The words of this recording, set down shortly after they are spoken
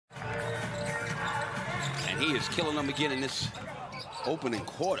he is killing them again in this opening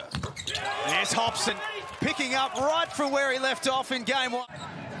quarter. There's Hopson picking up right from where he left off in game one.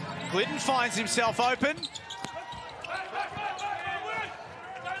 Glidden finds himself open.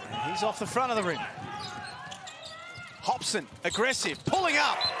 And he's off the front of the rim. Hopson, aggressive, pulling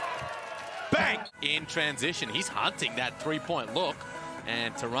up. Bang! In transition, he's hunting that three-point look,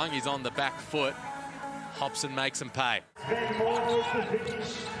 and Tarangi's on the back foot. Hopson makes him pay.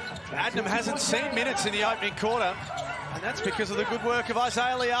 Adnam hasn't seen minutes in the opening quarter, and that's because of the good work of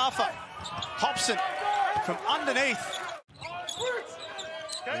Isaiah Liafa. Hopson from underneath.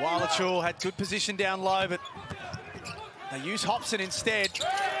 Walachul had good position down low, but they use Hopson instead.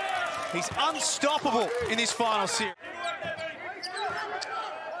 He's unstoppable in this final series.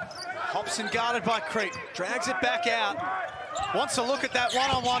 Hopson guarded by Crete, drags it back out. Wants to look at that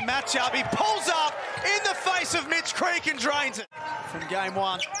one-on-one matchup. He pulls up in the face of Mitch Creek and drains it. From game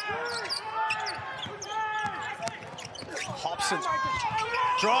one. Hopson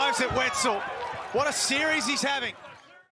drives at Wetzel. What a series he's having.